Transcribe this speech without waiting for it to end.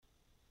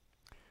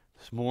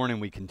This morning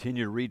we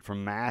continue to read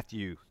from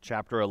Matthew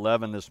chapter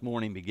 11 this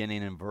morning,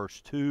 beginning in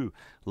verse 2.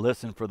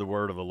 Listen for the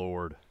word of the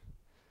Lord.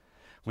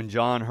 When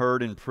John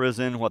heard in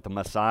prison what the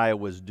Messiah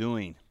was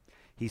doing,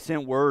 he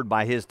sent word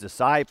by his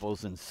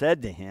disciples and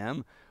said to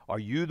him, "Are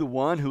you the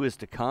one who is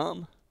to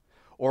come,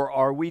 or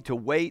are we to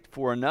wait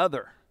for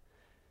another?"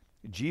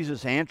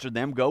 Jesus answered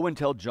them, "Go and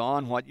tell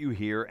John what you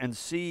hear and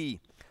see.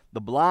 The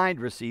blind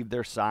receive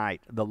their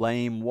sight, the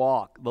lame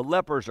walk, the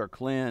lepers are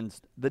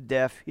cleansed, the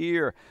deaf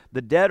hear,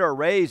 the dead are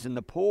raised, and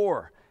the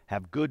poor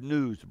have good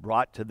news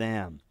brought to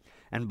them.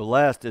 And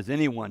blessed is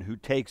anyone who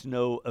takes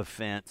no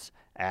offense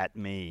at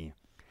me."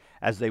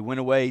 As they went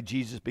away,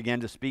 Jesus began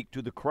to speak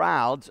to the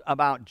crowds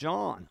about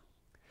John.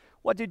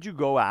 "What did you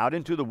go out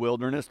into the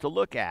wilderness to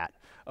look at?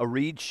 A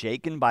reed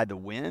shaken by the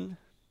wind?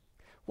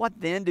 What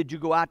then did you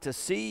go out to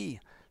see?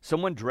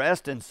 Someone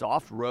dressed in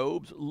soft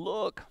robes?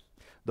 Look,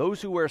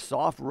 those who wear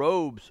soft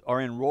robes are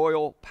in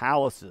royal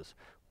palaces.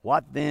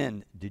 What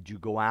then did you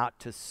go out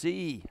to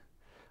see?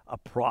 A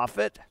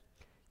prophet?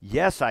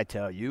 Yes, I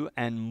tell you,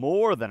 and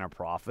more than a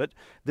prophet.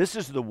 This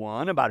is the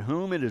one about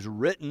whom it is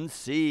written,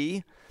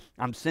 'See,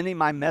 I'm sending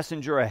my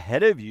messenger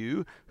ahead of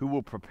you who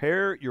will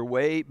prepare your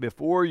way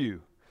before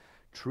you.'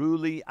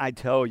 Truly, I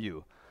tell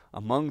you,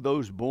 among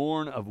those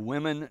born of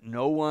women,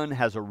 no one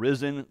has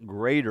arisen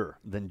greater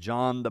than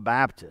John the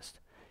Baptist.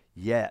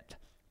 Yet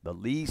the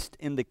least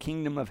in the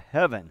kingdom of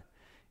heaven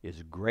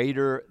is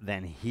greater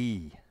than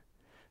he."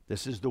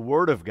 This is the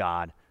word of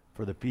God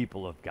for the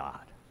people of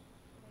God.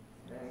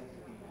 Thanks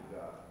be to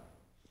God.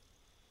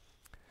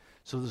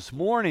 So this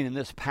morning in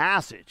this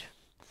passage,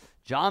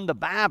 John the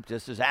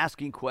Baptist is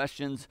asking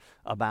questions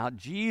about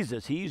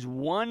Jesus. He's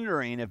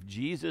wondering if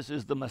Jesus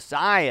is the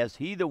Messiah. Is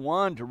he the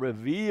one to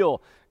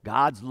reveal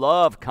God's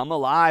love come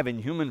alive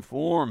in human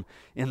form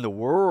in the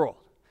world?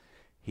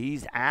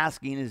 He's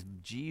asking if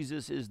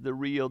Jesus is the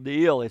real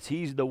deal, if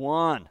he's the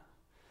one.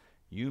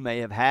 You may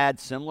have had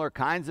similar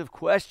kinds of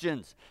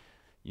questions.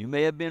 You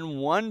may have been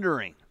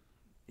wondering,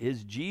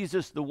 is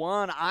Jesus the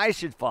one I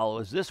should follow?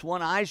 Is this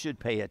one I should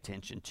pay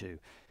attention to?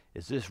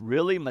 Is this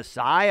really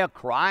Messiah,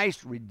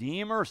 Christ,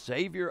 Redeemer,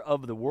 Savior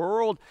of the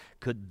world?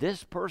 Could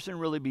this person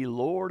really be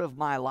Lord of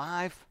my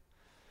life?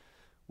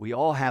 We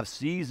all have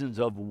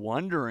seasons of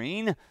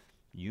wondering.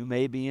 You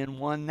may be in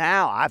one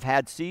now. I've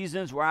had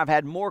seasons where I've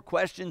had more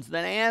questions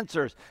than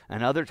answers,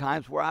 and other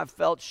times where I've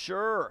felt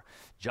sure.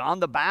 John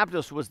the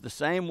Baptist was the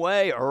same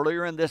way.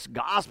 Earlier in this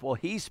gospel,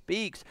 he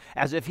speaks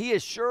as if he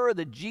is sure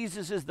that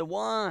Jesus is the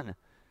one.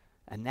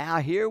 And now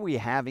here we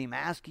have him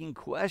asking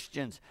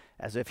questions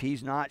as if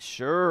he's not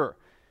sure,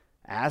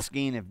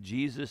 asking if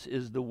Jesus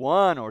is the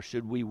one or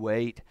should we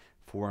wait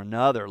for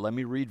another. Let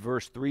me read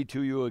verse 3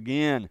 to you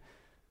again.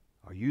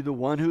 "Are you the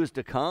one who is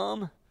to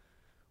come,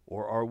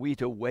 or are we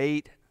to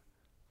wait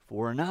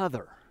for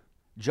another?"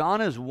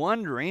 John is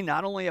wondering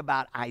not only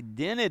about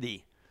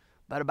identity,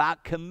 but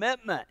about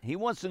commitment. He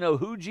wants to know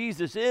who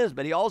Jesus is,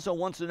 but he also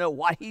wants to know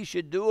what he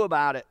should do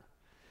about it.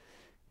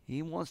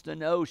 He wants to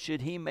know,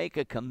 should he make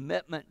a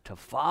commitment to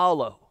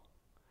follow?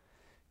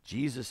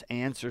 Jesus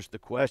answers the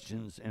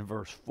questions in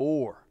verse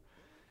 4.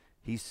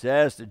 He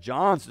says to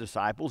John's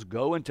disciples,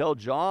 "Go and tell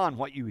John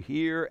what you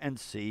hear and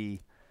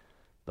see.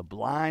 The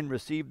blind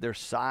receive their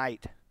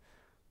sight,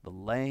 the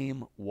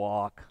lame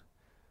walk,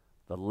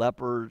 the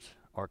lepers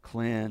are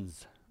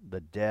cleansed,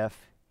 the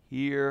deaf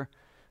hear,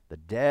 the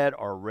dead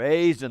are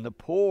raised, and the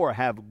poor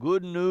have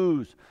good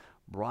news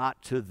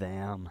brought to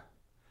them."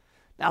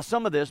 Now,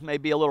 some of this may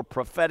be a little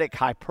prophetic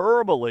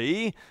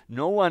hyperbole.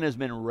 No one has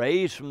been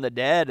raised from the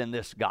dead in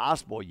this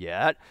gospel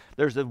yet.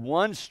 There's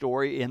one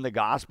story in the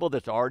gospel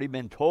that's already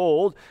been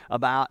told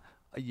about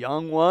a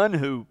young one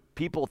who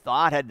people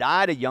thought had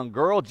died, a young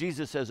girl.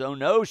 Jesus says, "Oh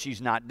no,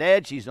 she's not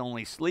dead, she's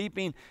only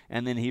sleeping,"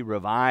 and then he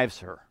revives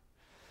her.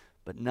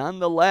 But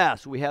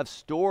nonetheless, we have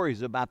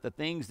stories about the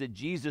things that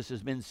Jesus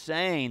has been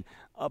saying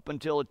up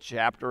until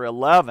chapter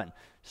 11.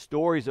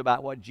 Stories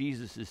about what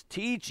Jesus is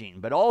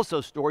teaching, but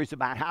also stories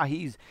about how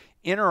he's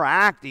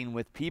interacting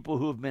with people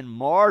who have been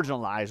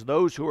marginalized,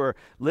 those who are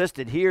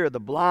listed here, the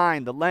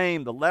blind, the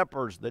lame, the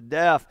lepers, the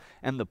deaf,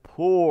 and the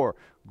poor,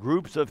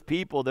 groups of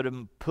people that have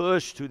been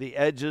pushed to the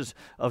edges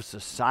of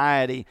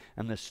society.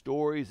 And the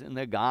stories in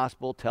the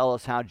gospel tell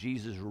us how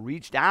Jesus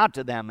reached out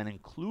to them and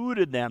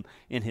included them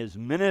in his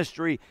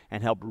ministry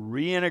and helped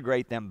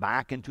reintegrate them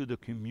back into the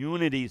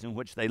communities in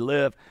which they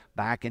live,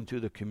 back into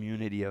the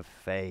community of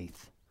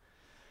faith.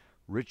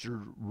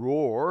 Richard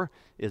Rohr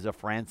is a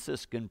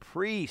Franciscan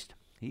priest.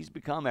 He's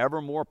become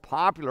ever more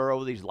popular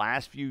over these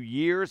last few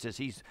years as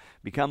he's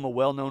become a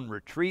well-known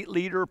retreat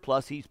leader,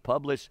 plus he's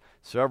published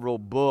several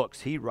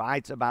books. He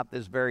writes about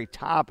this very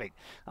topic.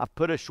 I've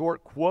put a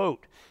short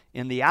quote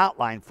in the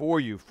outline for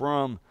you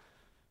from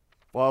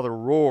Father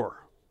Rohr.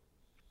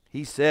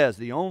 He says,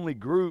 "The only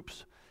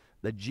groups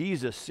that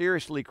Jesus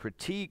seriously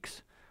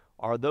critiques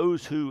are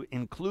those who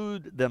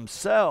include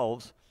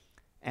themselves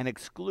and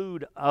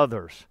exclude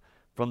others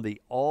from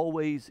the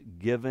always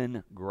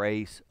given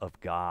grace of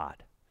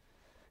God."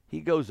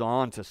 He goes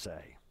on to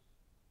say,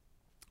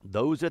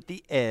 "Those at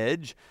the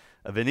edge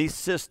of any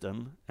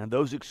system, and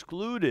those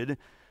excluded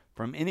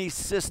from any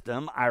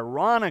system,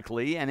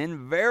 ironically and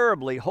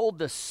invariably, hold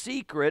the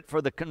secret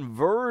for the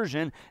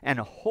conversion and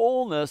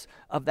wholeness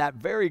of that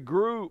very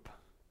group.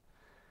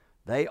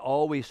 They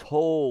always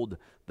hold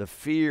the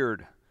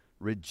feared,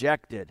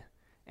 rejected,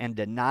 and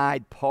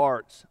denied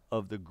parts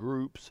of the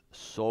group's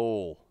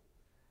soul.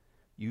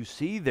 You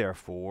see,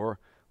 therefore,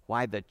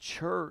 why the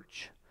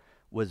church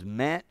was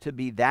meant to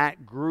be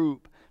that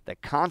group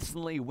that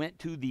constantly went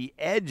to the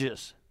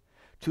edges,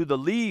 to the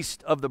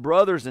least of the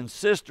brothers and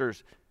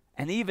sisters,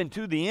 and even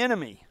to the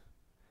enemy.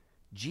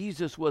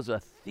 Jesus was a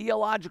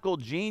theological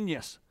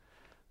genius,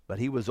 but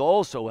he was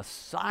also a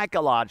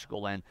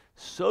psychological and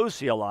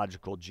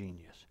sociological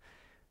genius.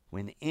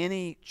 When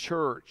any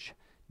church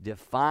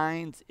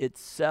defines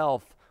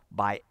itself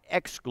by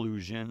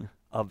exclusion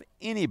of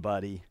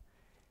anybody,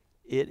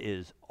 it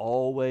is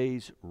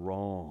always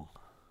wrong.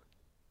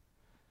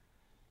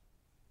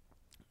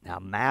 Now,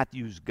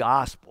 Matthew's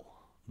gospel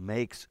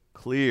makes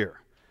clear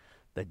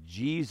that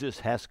Jesus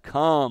has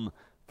come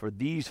for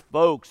these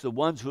folks, the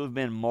ones who have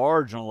been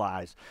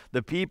marginalized,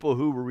 the people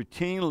who were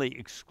routinely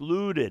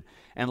excluded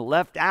and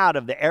left out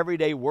of the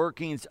everyday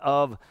workings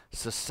of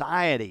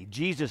society.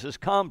 Jesus has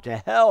come to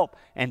help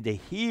and to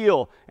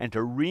heal and to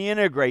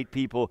reintegrate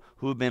people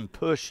who have been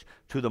pushed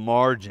to the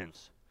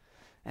margins.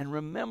 And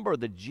remember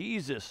that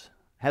Jesus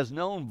has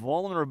known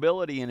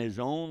vulnerability in his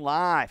own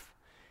life.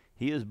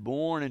 He is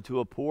born into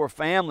a poor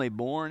family,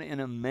 born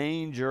in a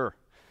manger,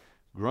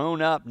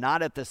 grown up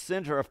not at the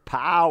center of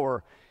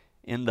power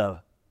in the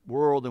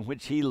world in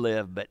which he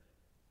lived, but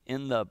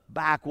in the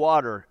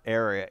backwater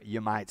area, you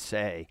might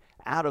say,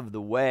 out of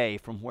the way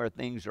from where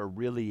things are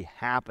really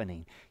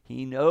happening.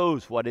 He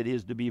knows what it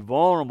is to be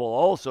vulnerable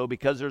also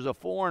because there's a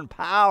foreign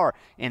power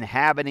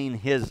inhabiting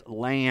his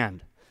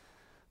land.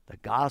 The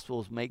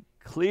Gospels make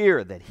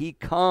clear that he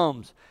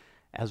comes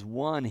as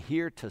one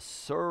here to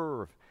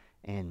serve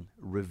and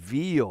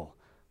reveal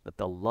that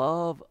the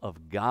love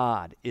of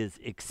God is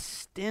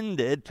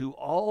extended to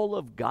all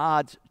of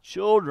God's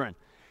children.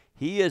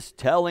 He is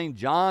telling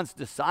John's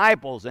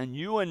disciples and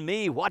you and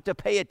me what to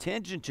pay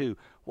attention to,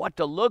 what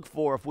to look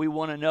for if we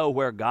want to know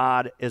where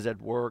God is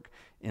at work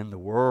in the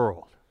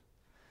world.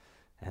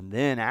 And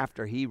then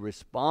after he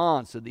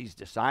responds to these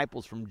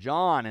disciples from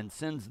John and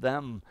sends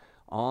them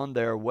on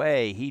their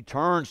way, he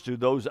turns to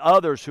those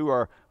others who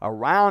are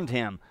around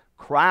him,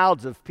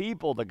 crowds of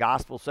people, the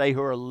Gospels say,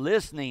 who are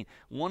listening,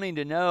 wanting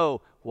to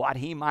know what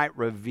he might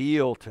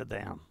reveal to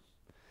them.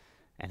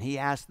 And he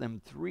asks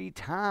them 3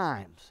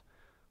 times,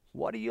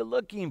 what are you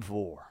looking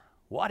for?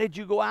 What did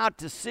you go out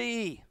to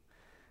see?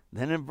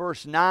 Then in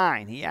verse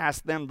 9, he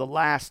asks them the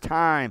last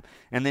time,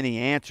 and then he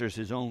answers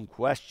his own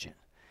question.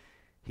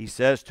 He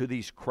says to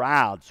these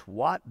crowds,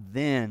 what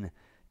then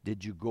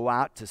did you go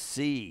out to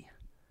see?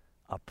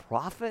 A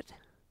prophet?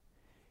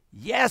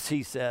 Yes,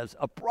 he says,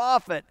 a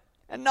prophet.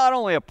 And not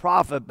only a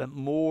prophet, but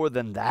more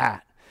than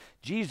that.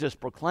 Jesus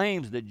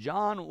proclaims that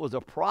John was a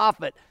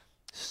prophet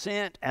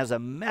sent as a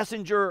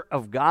messenger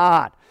of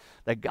God,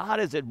 that God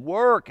is at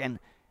work and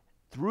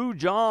through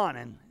John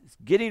and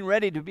getting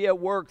ready to be at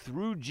work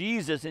through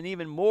Jesus in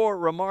even more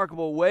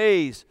remarkable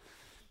ways,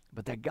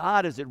 but that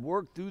God is at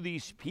work through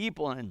these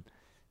people and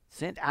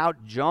sent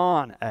out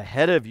John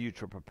ahead of you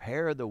to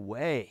prepare the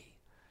way.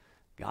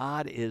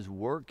 God is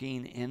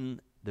working in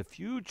the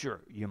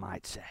future, you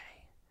might say.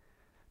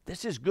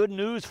 This is good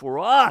news for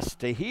us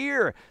to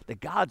hear that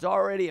God's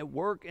already at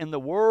work in the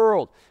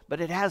world,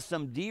 but it has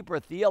some deeper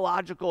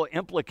theological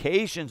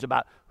implications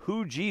about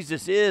who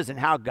Jesus is and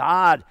how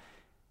God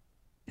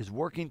is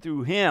working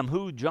through him,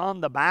 who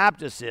John the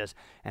Baptist is,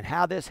 and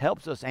how this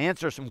helps us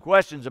answer some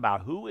questions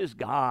about who is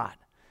God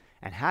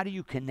and how do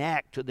you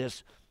connect to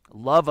this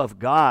love of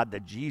God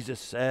that Jesus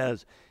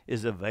says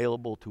is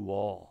available to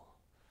all.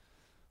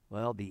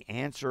 Well, the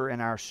answer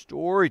in our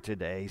story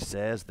today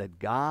says that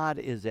God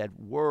is at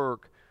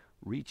work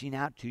reaching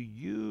out to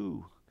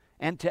you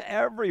and to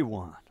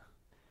everyone.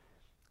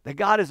 That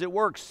God is at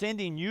work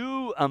sending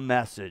you a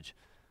message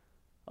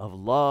of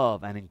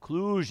love and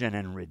inclusion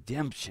and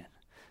redemption.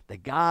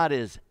 That God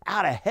is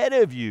out ahead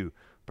of you,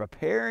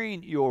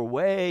 preparing your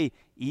way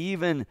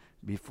even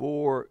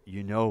before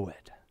you know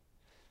it.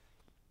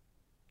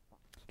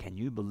 Can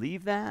you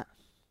believe that?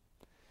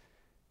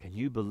 Can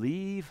you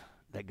believe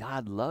that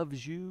God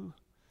loves you?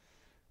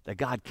 That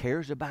God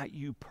cares about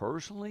you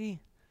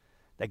personally?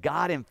 That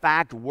God, in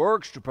fact,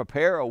 works to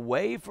prepare a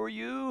way for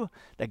you?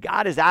 That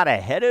God is out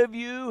ahead of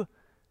you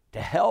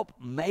to help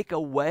make a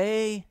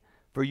way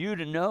for you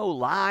to know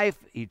life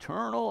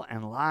eternal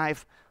and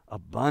life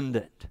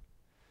abundant.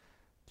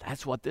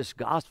 That's what this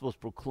gospel is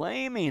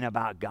proclaiming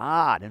about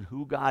God and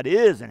who God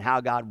is and how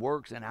God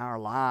works in our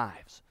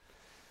lives.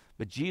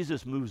 But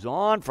Jesus moves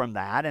on from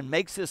that and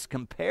makes this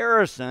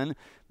comparison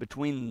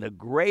between the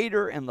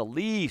greater and the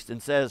least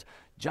and says,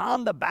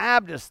 John the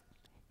Baptist,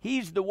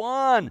 he's the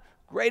one,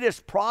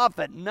 greatest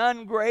prophet,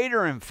 none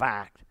greater in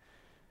fact.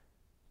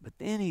 But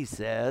then he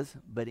says,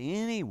 but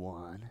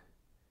anyone,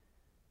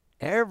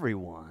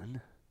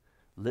 everyone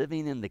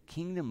living in the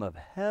kingdom of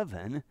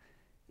heaven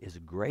is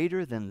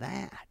greater than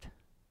that.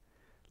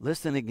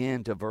 Listen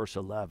again to verse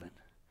 11.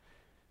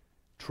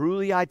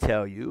 Truly I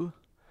tell you,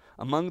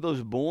 among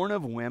those born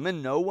of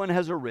women, no one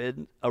has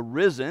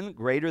arisen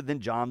greater than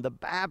John the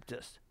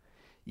Baptist.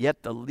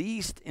 Yet the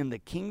least in the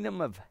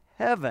kingdom of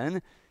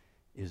heaven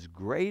is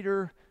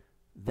greater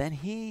than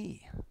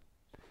he.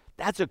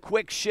 That's a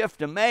quick shift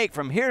to make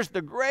from here's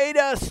the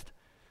greatest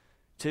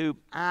to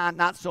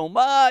not so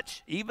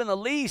much. Even the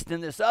least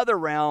in this other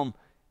realm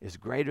is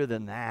greater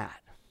than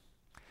that.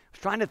 I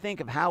was trying to think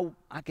of how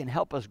I can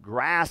help us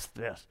grasp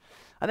this.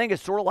 I think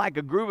it's sort of like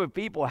a group of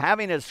people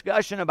having a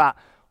discussion about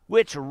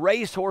which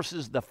racehorse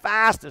is the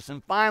fastest,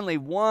 and finally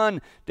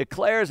one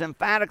declares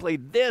emphatically,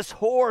 this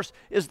horse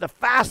is the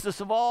fastest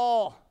of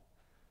all.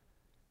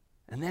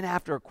 And then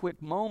after a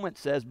quick moment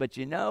says, but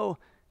you know,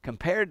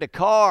 compared to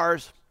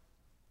cars,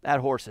 that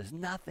horse is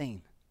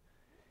nothing.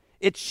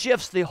 It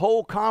shifts the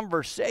whole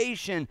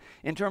conversation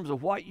in terms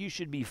of what you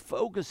should be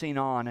focusing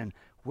on and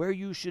where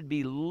you should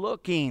be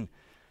looking.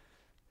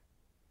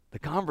 The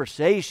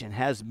conversation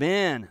has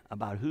been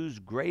about who's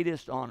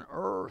greatest on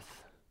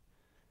earth.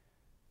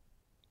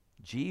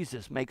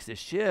 Jesus makes a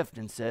shift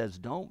and says,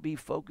 don't be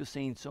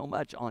focusing so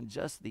much on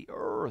just the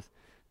earth.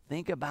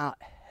 Think about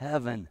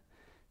heaven.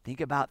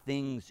 Think about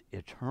things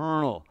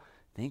eternal.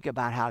 Think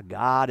about how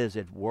God is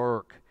at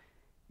work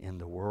in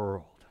the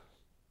world.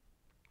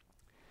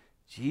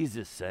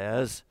 Jesus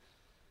says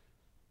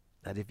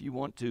that if you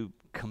want to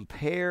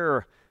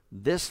compare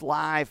this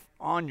life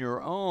on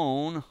your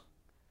own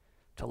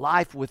to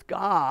life with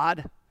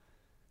God,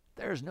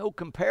 there's no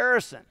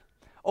comparison.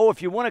 Oh,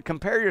 if you want to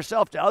compare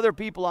yourself to other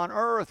people on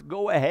earth,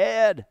 go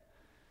ahead.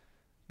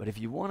 But if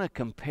you want to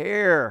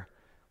compare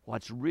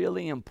what's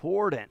really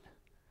important,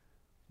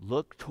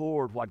 look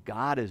toward what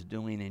God is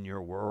doing in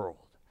your world.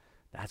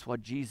 That's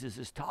what Jesus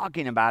is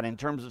talking about in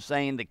terms of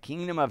saying the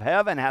kingdom of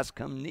heaven has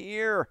come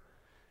near,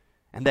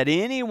 and that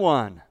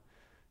anyone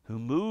who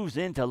moves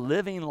into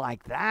living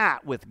like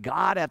that with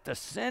God at the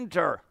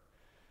center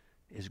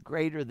is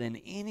greater than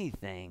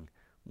anything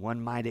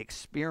one might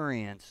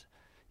experience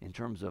in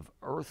terms of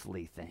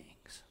earthly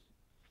things.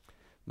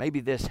 Maybe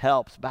this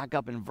helps. Back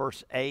up in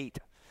verse 8,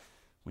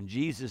 when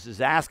Jesus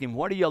is asking,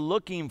 what are you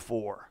looking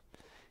for?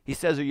 He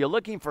says, are you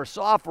looking for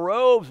soft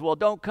robes? Well,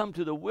 don't come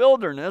to the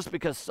wilderness,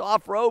 because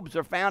soft robes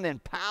are found in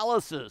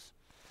palaces.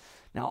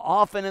 Now,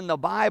 often in the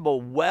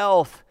Bible,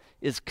 wealth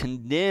is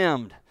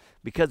condemned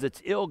because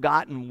it's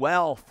ill-gotten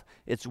wealth.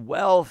 It's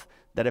wealth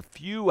that a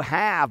few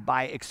have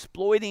by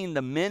exploiting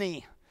the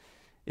many.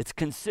 It's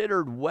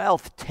considered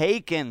wealth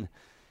taken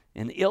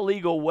in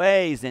illegal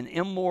ways and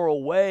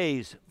immoral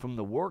ways from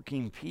the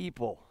working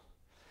people.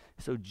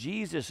 So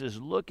Jesus is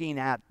looking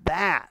at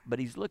that, but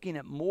he's looking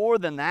at more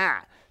than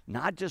that.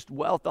 Not just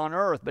wealth on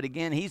earth, but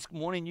again, he's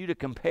wanting you to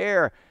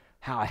compare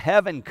how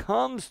heaven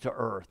comes to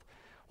earth.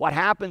 What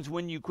happens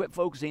when you quit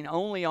focusing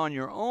only on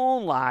your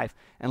own life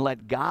and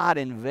let God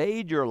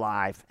invade your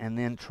life and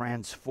then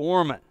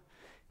transform it.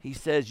 He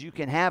says you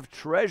can have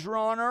treasure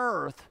on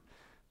earth,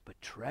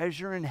 but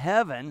treasure in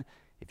heaven,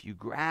 if you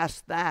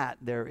grasp that,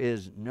 there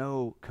is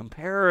no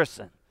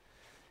comparison.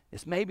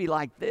 It's maybe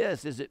like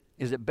this. Is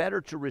it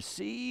better to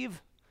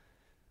receive,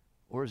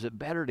 or is it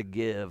better to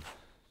give?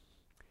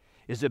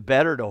 Is it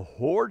better to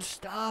hoard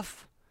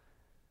stuff,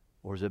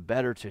 or is it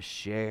better to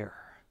share?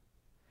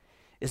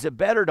 Is it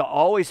better to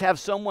always have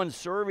someone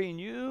serving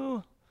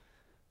you,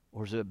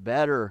 or is it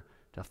better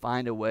to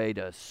find a way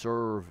to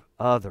serve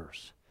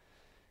others?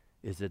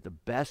 Is it the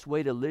best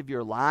way to live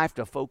your life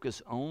to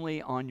focus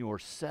only on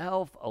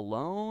yourself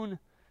alone?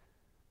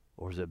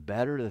 Or is it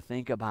better to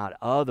think about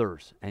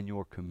others and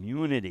your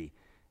community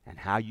and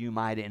how you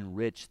might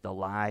enrich the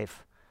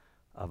life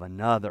of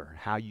another,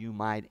 how you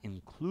might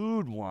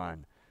include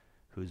one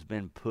who's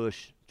been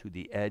pushed to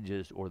the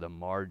edges or the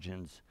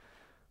margins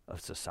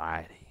of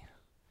society?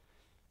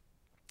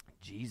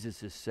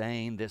 Jesus is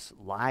saying this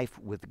life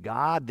with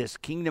God, this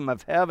kingdom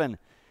of heaven,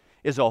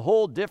 is a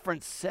whole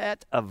different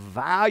set of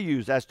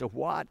values as to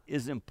what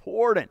is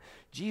important.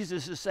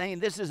 Jesus is saying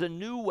this is a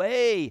new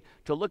way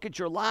to look at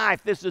your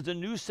life. This is a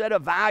new set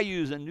of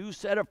values, a new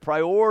set of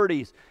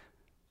priorities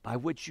by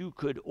which you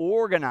could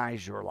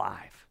organize your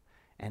life.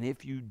 And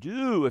if you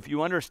do, if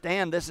you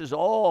understand this is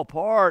all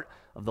part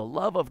of the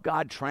love of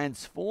God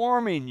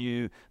transforming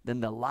you,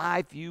 then the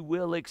life you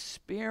will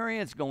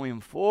experience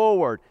going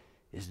forward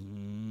is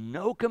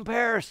no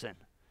comparison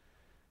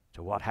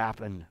to what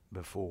happened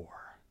before.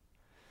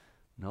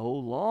 No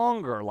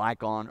longer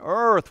like on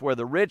earth where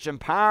the rich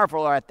and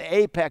powerful are at the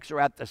apex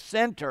or at the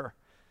center.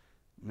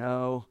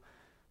 No,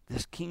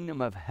 this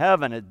kingdom of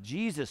heaven, as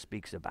Jesus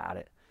speaks about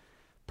it,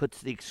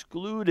 puts the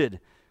excluded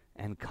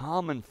and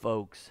common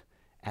folks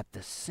at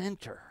the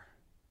center.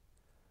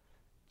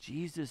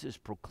 Jesus is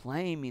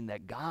proclaiming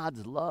that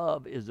God's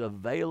love is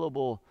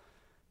available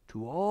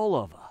to all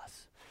of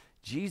us.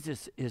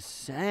 Jesus is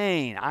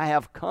saying, I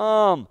have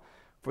come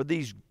for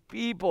these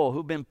people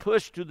who've been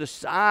pushed to the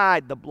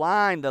side, the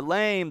blind, the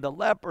lame, the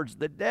lepers,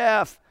 the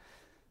deaf,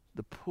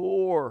 the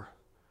poor,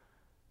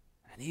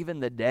 and even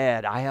the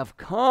dead. I have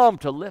come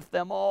to lift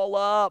them all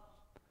up,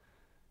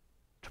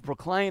 to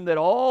proclaim that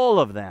all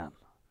of them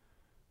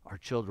are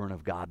children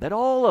of God, that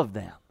all of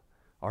them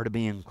are to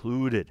be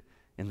included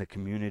in the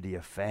community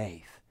of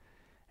faith.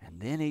 And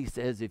then he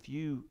says, if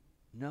you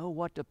know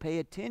what to pay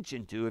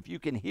attention to, if you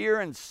can hear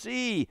and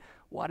see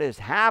what is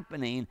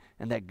happening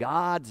and that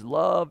God's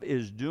love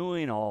is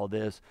doing all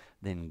this,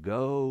 then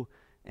go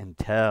and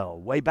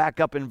tell. Way back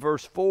up in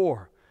verse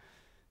 4,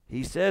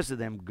 he says to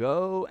them,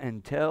 go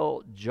and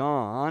tell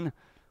John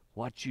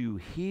what you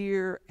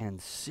hear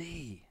and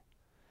see.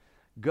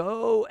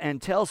 Go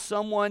and tell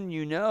someone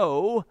you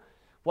know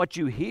what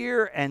you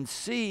hear and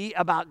see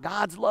about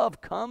God's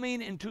love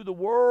coming into the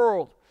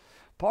world.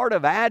 Part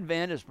of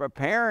Advent is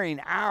preparing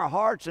our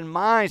hearts and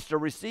minds to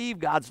receive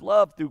God's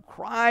love through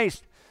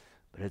Christ,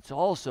 but it's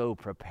also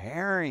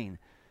preparing,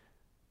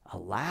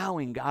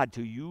 allowing God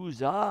to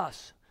use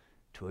us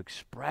to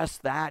express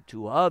that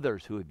to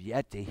others who have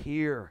yet to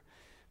hear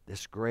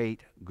this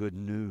great good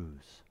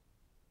news.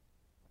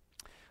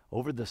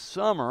 Over the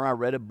summer, I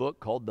read a book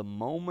called The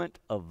Moment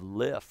of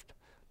Lift.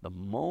 The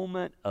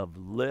Moment of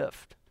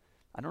Lift.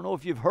 I don't know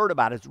if you've heard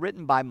about it. It's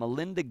written by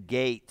Melinda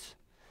Gates.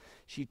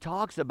 She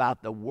talks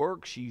about the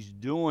work she's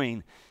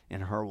doing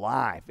in her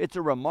life. It's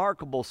a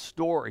remarkable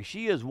story.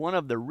 She is one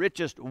of the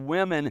richest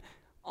women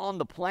on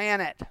the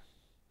planet.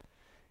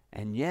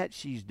 And yet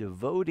she's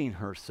devoting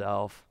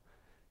herself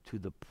to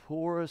the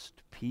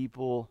poorest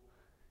people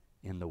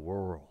in the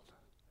world.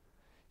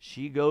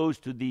 She goes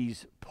to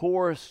these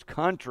poorest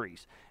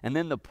countries, and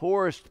then the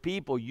poorest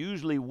people,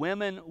 usually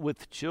women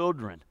with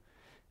children,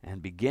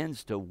 and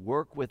begins to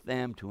work with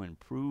them to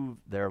improve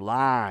their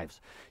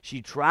lives.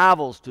 She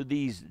travels to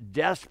these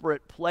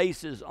desperate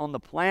places on the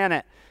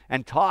planet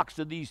and talks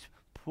to these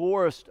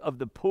poorest of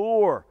the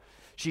poor.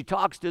 She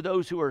talks to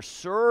those who are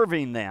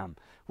serving them,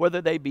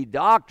 whether they be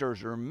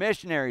doctors or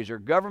missionaries or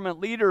government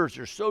leaders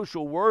or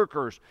social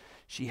workers.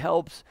 She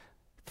helps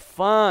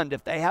fund,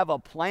 if they have a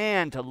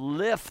plan to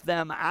lift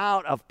them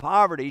out of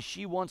poverty,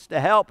 she wants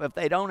to help. If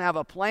they don't have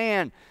a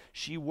plan,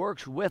 she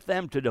works with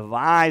them to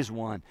devise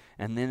one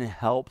and then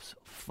helps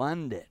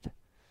fund it.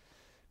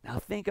 Now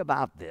think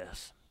about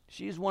this.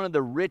 She's one of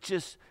the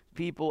richest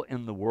people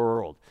in the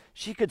world.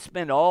 She could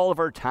spend all of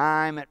her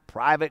time at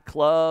private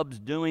clubs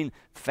doing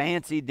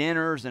fancy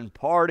dinners and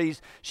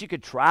parties. She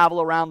could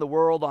travel around the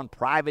world on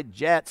private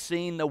jets,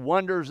 seeing the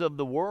wonders of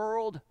the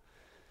world.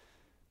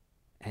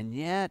 And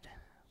yet,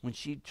 when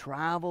she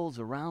travels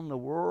around the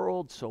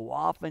world, so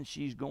often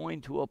she's going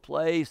to a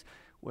place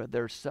where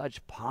there's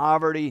such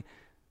poverty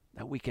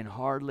that we can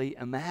hardly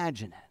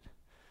imagine it.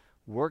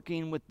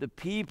 Working with the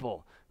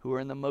people who are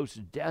in the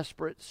most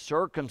desperate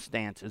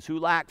circumstances, who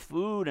lack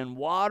food and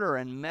water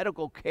and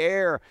medical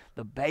care,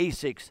 the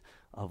basics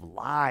of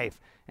life.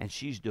 And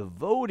she's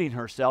devoting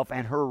herself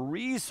and her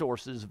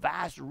resources,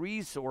 vast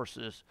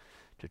resources,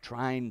 to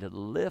trying to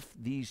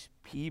lift these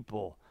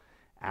people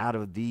out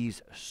of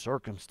these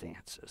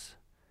circumstances.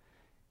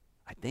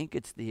 I think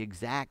it's the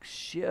exact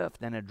shift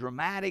and a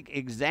dramatic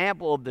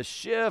example of the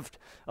shift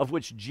of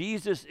which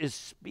Jesus is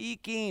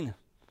speaking,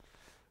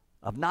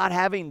 of not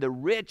having the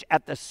rich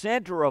at the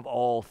center of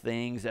all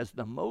things as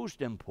the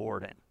most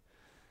important,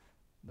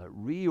 but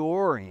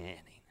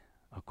reorienting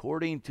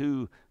according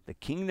to the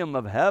kingdom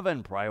of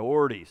heaven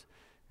priorities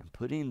and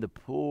putting the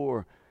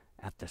poor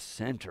at the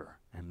center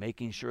and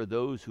making sure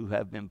those who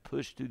have been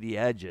pushed to the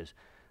edges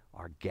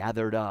are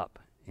gathered up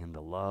in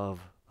the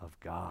love of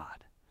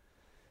God.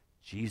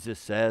 Jesus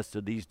says to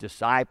these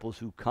disciples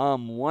who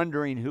come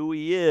wondering who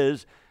he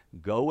is,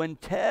 go and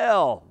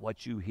tell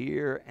what you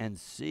hear and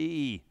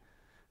see.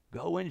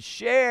 Go and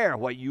share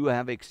what you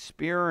have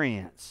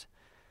experienced.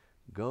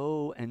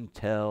 Go and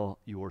tell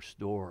your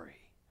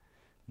story.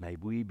 May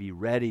we be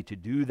ready to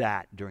do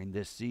that during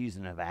this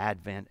season of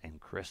Advent and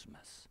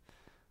Christmas.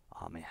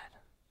 Amen.